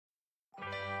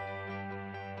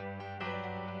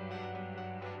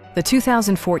the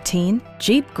 2014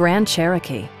 Jeep Grand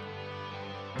Cherokee.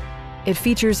 It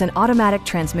features an automatic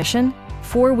transmission,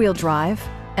 four-wheel drive,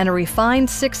 and a refined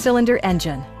six-cylinder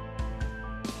engine.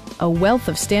 A wealth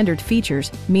of standard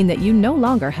features mean that you no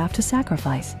longer have to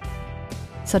sacrifice,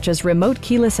 such as remote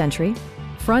keyless entry,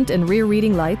 front and rear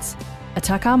reading lights, a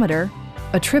tachometer,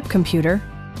 a trip computer,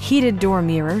 heated door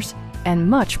mirrors, and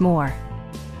much more.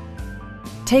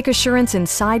 Take assurance in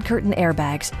side curtain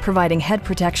airbags, providing head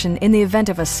protection in the event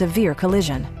of a severe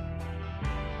collision.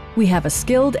 We have a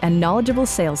skilled and knowledgeable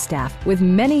sales staff with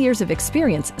many years of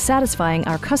experience satisfying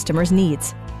our customers'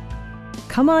 needs.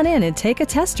 Come on in and take a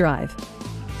test drive.